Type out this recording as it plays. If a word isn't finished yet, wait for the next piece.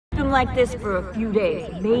like this for a few days,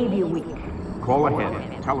 maybe a week. Call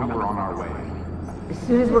ahead. Tell them we're on our way. As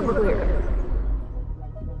soon as we're clear.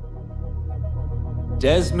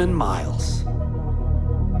 Desmond Miles.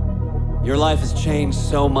 Your life has changed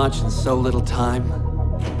so much in so little time.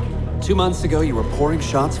 2 months ago, you were pouring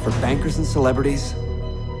shots for bankers and celebrities.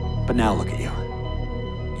 But now look at you.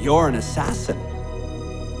 You're an assassin.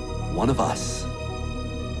 One of us.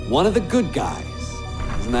 One of the good guys.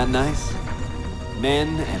 Isn't that nice?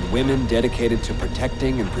 Men and women dedicated to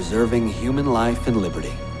protecting and preserving human life and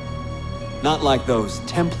liberty. Not like those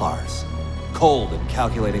Templars. Cold and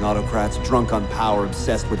calculating autocrats, drunk on power,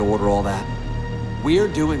 obsessed with order, all that. We're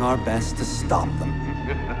doing our best to stop them.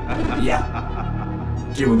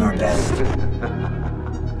 Yeah. Doing our best.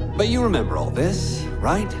 But you remember all this,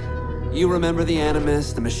 right? You remember the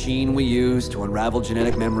Animus, the machine we used to unravel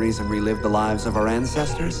genetic memories and relive the lives of our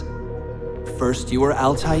ancestors? First, you were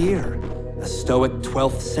Altair, a stoic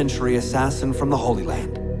 12th century assassin from the Holy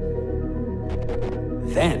Land.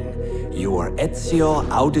 Then, you were Ezio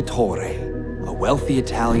Auditore, a wealthy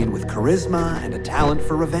Italian with charisma and a talent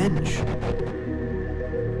for revenge.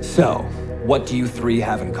 So, what do you three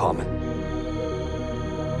have in common?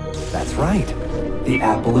 That's right, the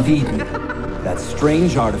Apple of Eden. That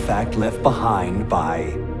strange artifact left behind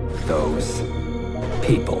by those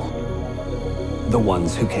people. The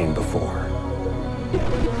ones who came before.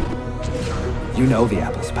 You know the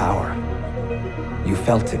Apple's power. You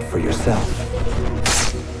felt it for yourself.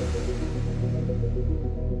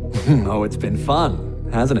 Oh, it's been fun,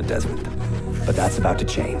 hasn't it, Desmond? But that's about to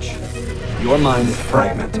change. Your mind is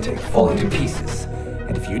fragmented, falling to pieces.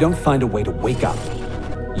 And if you don't find a way to wake up,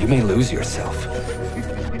 you may lose yourself.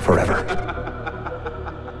 Forever.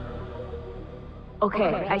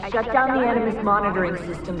 Okay, I shut down the Animus monitoring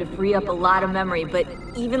system to free up a lot of memory, but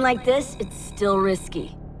even like this, it's still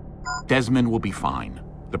risky. Desmond will be fine.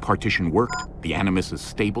 The partition worked, the Animus is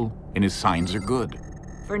stable, and his signs are good.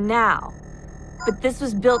 For now. But this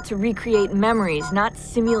was built to recreate memories, not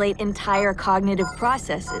simulate entire cognitive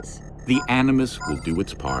processes. The Animus will do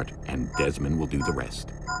its part, and Desmond will do the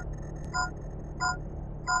rest.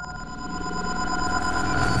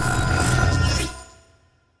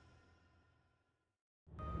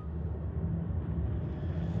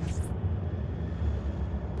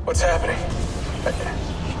 What's happening? I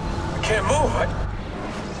can't move.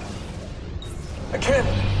 I can't.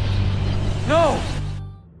 No!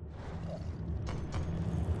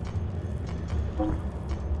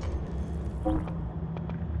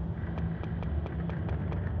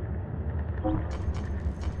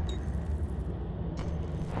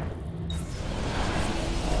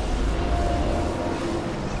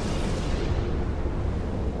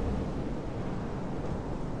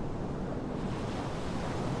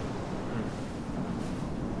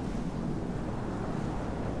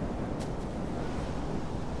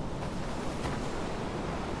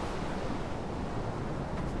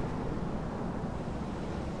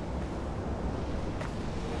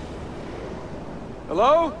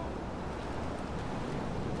 Hello?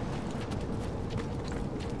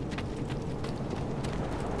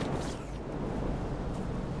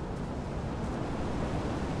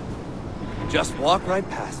 Just walk right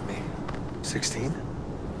past me. 16?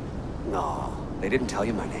 No, they didn't tell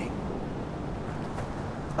you my name.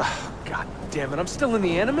 Oh, God damn it, I'm still in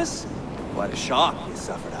the Animus? Quite a shock you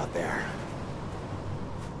suffered out there.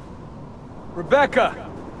 Rebecca!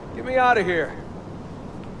 Get me out of here.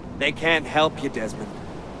 They can't help you, Desmond.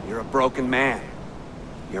 You're a broken man.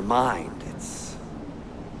 Your mind, it's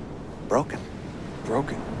broken.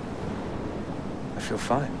 Broken? I feel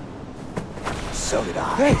fine. So did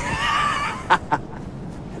I. Hey!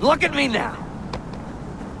 And look at me now.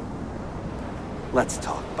 Let's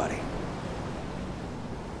talk, buddy.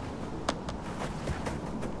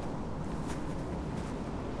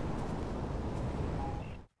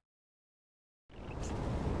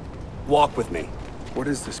 Walk with me. What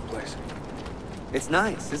is this place? It's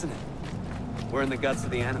nice, isn't it? We're in the guts of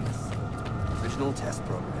the Animus. Original test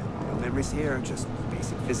program. No memories here, just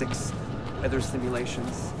basic physics, weather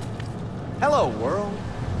simulations. Hello, world.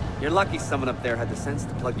 You're lucky someone up there had the sense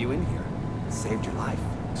to plug you in here. It saved your life.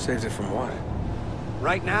 Saved it from what?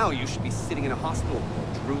 Right now, you should be sitting in a hospital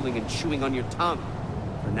ward, drooling and chewing on your tongue.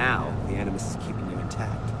 For now, the Animus is keeping you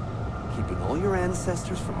intact. Keeping all your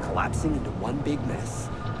ancestors from collapsing into one big mess.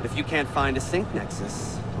 But if you can't find a sync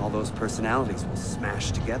nexus, all those personalities will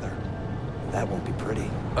smash together. That won't be pretty.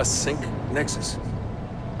 A sync nexus?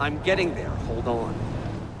 I'm getting there. Hold on.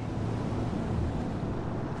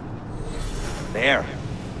 There.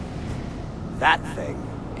 That thing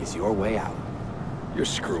is your way out. You're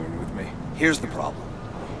screwing with me. Here's the problem.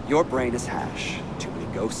 Your brain is hash. Too many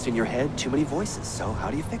ghosts in your head, too many voices. So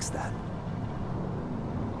how do you fix that?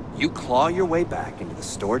 You claw your way back into the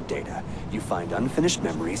stored data, you find unfinished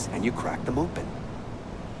memories, and you crack them open.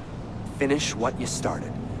 Finish what you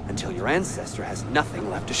started, until your ancestor has nothing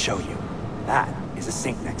left to show you. That is a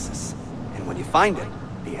sync nexus. And when you find it,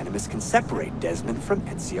 the Animus can separate Desmond from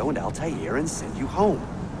Ezio and Altair and send you home.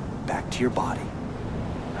 Back to your body.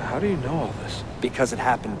 How do you know all this? Because it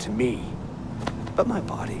happened to me. But my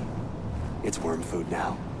body, it's worm food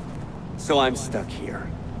now. So I'm stuck here.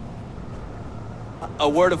 A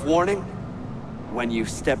word of warning? When you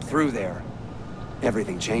step through there,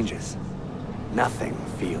 everything changes. Nothing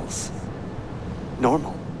feels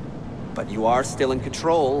normal. But you are still in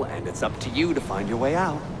control, and it's up to you to find your way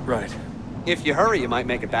out. Right. If you hurry, you might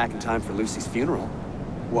make it back in time for Lucy's funeral.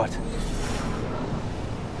 What?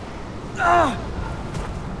 Ah!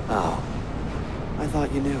 Oh. I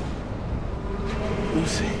thought you knew.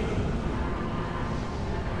 Lucy.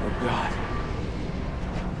 Oh, God.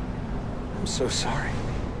 I'm so sorry.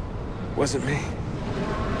 Wasn't me.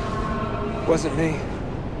 Wasn't me.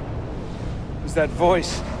 It was that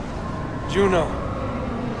voice. Juno.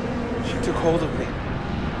 She took hold of me.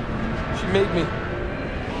 She made me...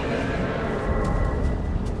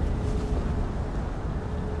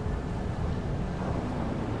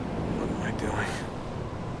 What am I doing?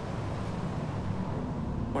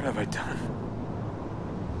 What have I done?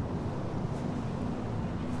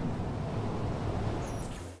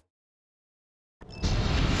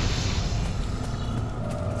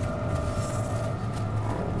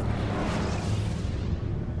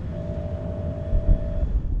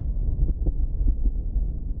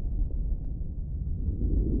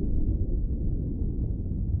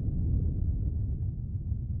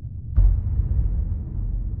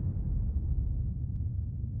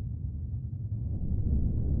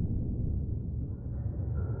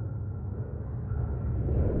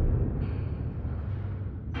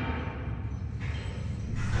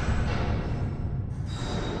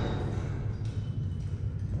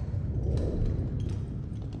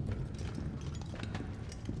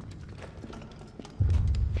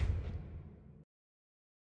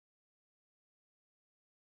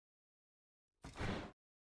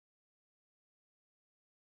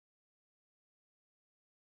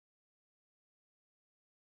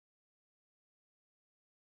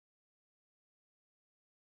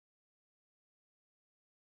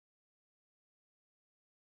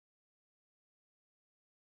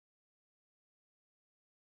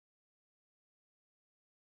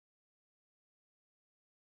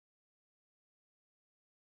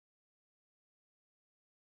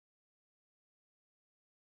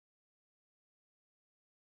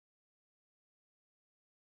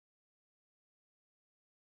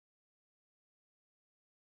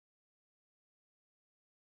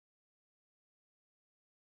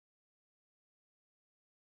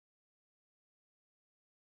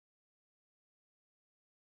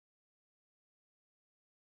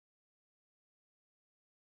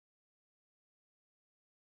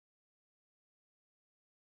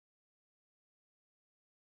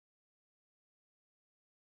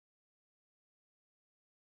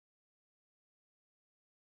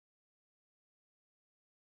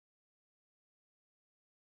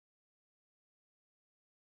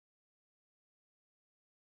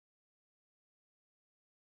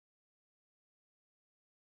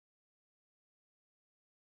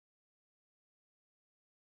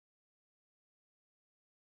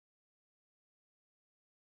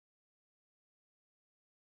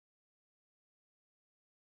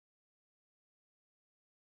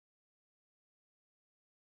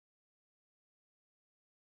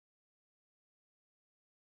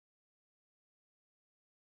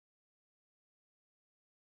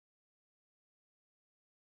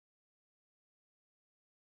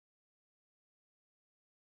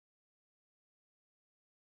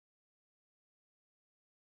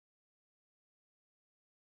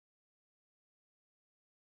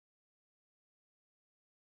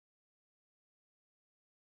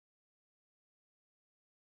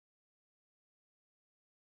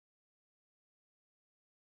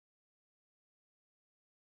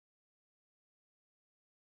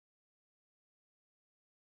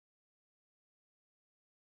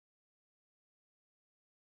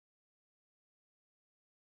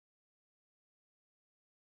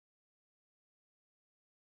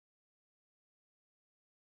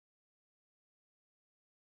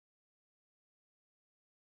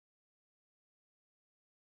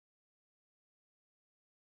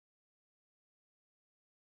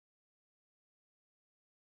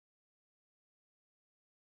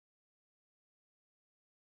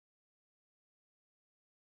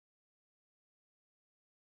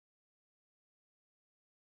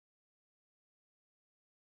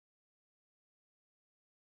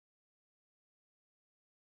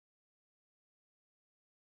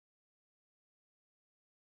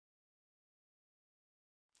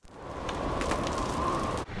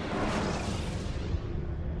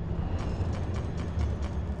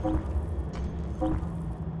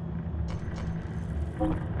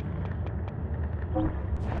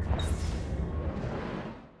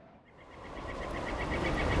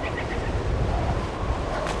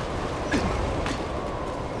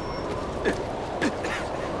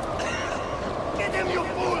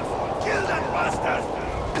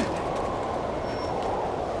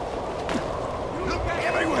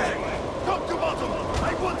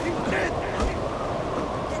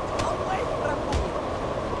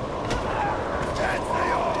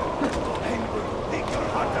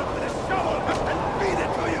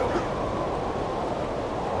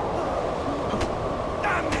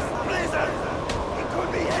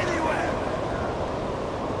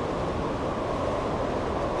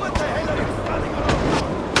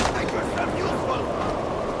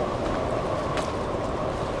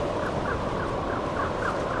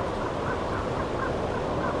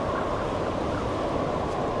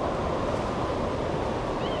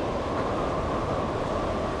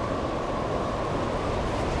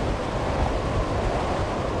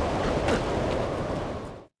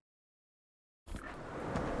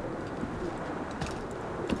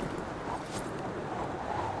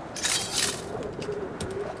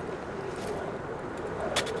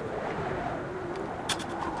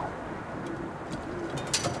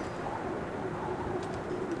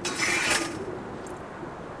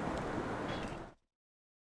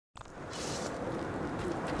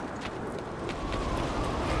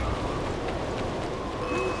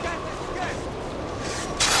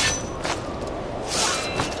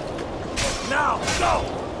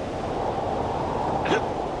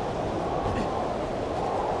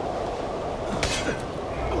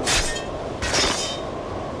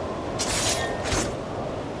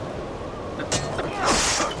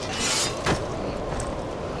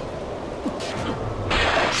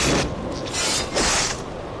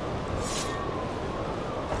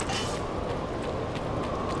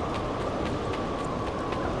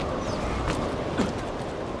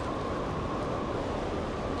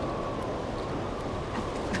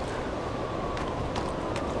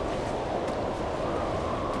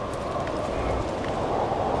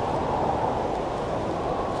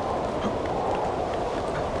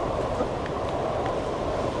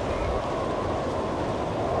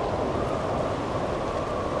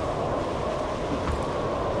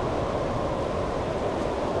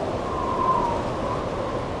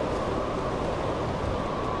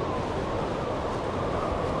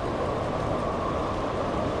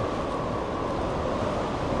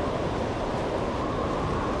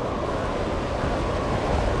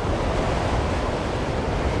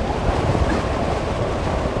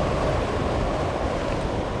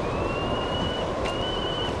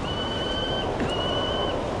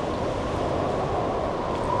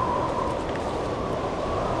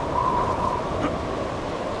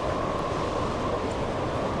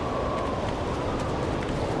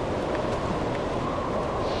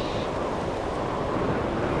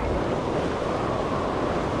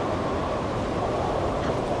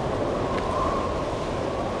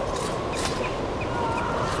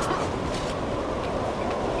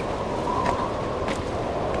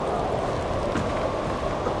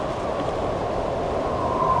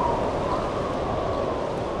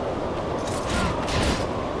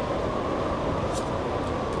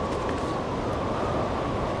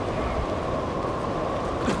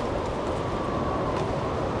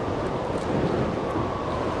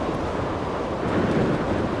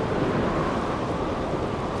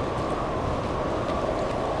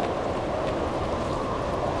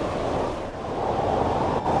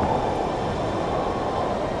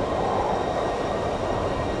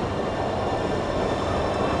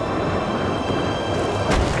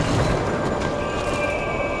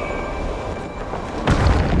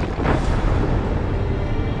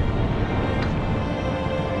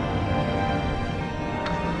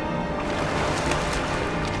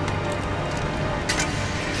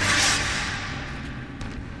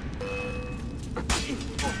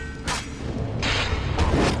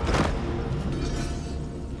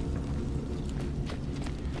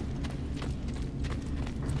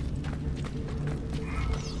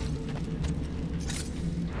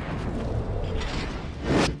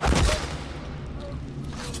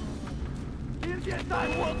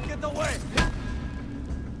 the way!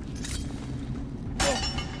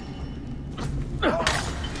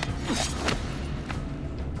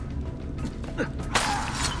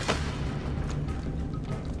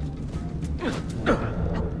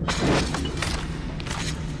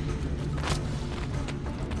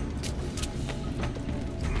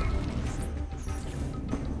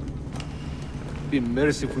 Be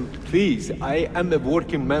merciful, please. I am a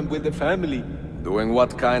working man with a family. Doing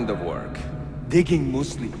what kind of work? Digging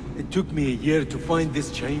mostly. It took me a year to find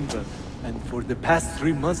this chamber. And for the past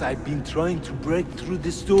 3 months I've been trying to break through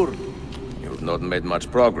this door. You've not made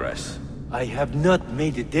much progress. I have not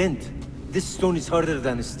made a dent. This stone is harder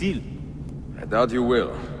than steel. I doubt you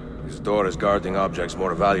will. This door is guarding objects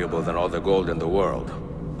more valuable than all the gold in the world.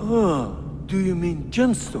 Ah, do you mean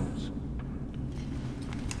gemstones?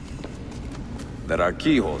 There are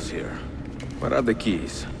keyholes here. Where are the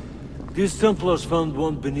keys? These Templars found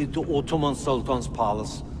one beneath the Ottoman Sultan's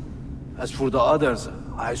palace. As for the others,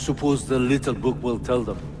 I suppose the little book will tell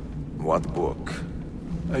them. What book?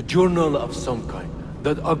 A journal of some kind.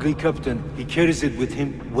 That ugly captain, he carries it with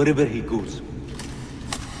him wherever he goes.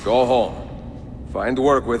 Go home. Find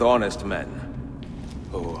work with honest men.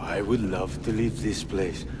 Oh, I would love to leave this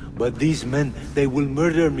place. But these men, they will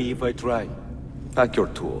murder me if I try. Pack your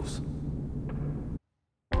tools.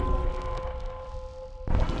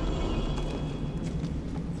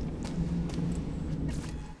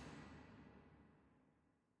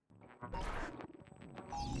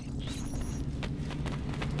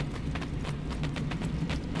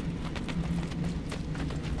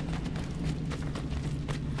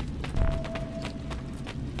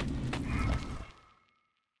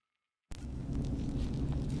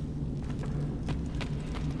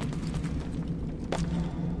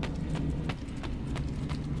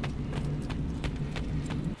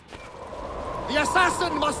 The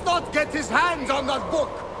assassin must not get his hands on that book!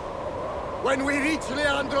 When we reach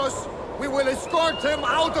Leandros, we will escort him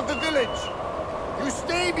out of the village. You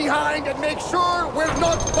stay behind and make sure we're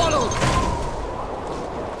not followed!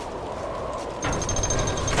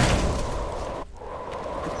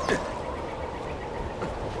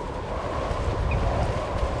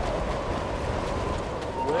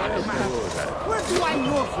 Where do I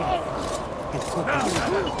know him?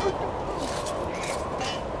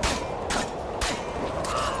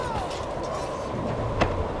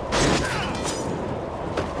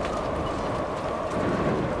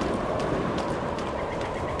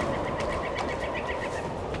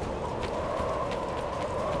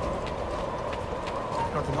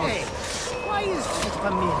 Hey, why is it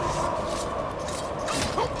familiar?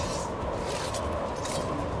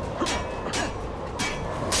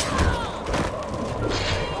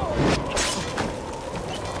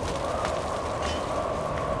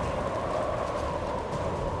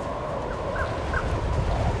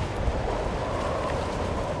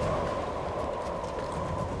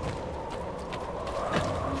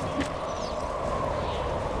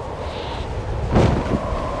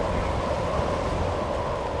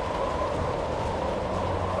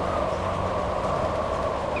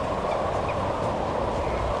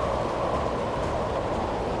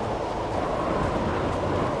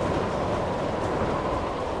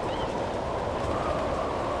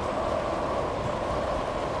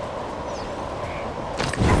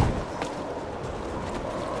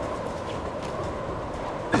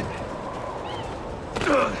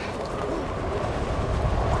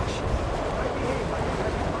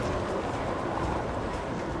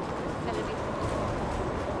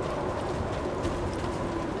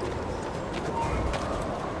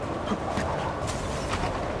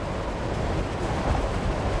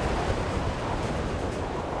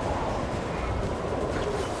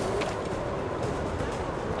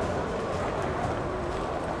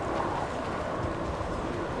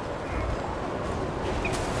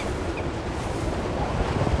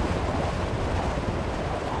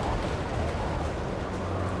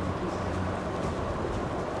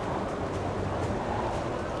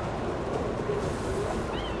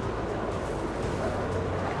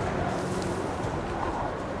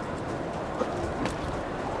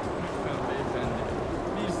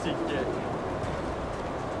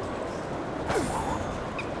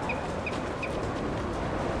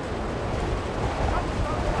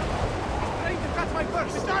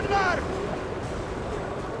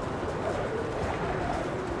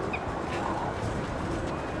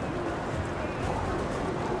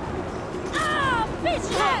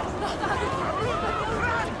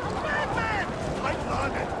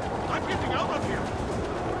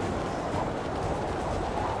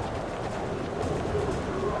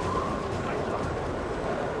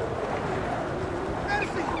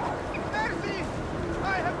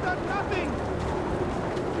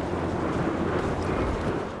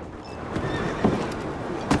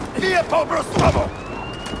 Cobra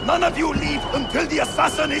Slavo! None of you leave until the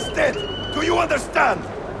assassin is dead! Do you understand?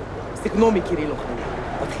 Ignore me, Kirilo,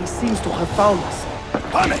 but he seems to have found us.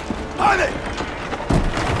 Pane! Pane!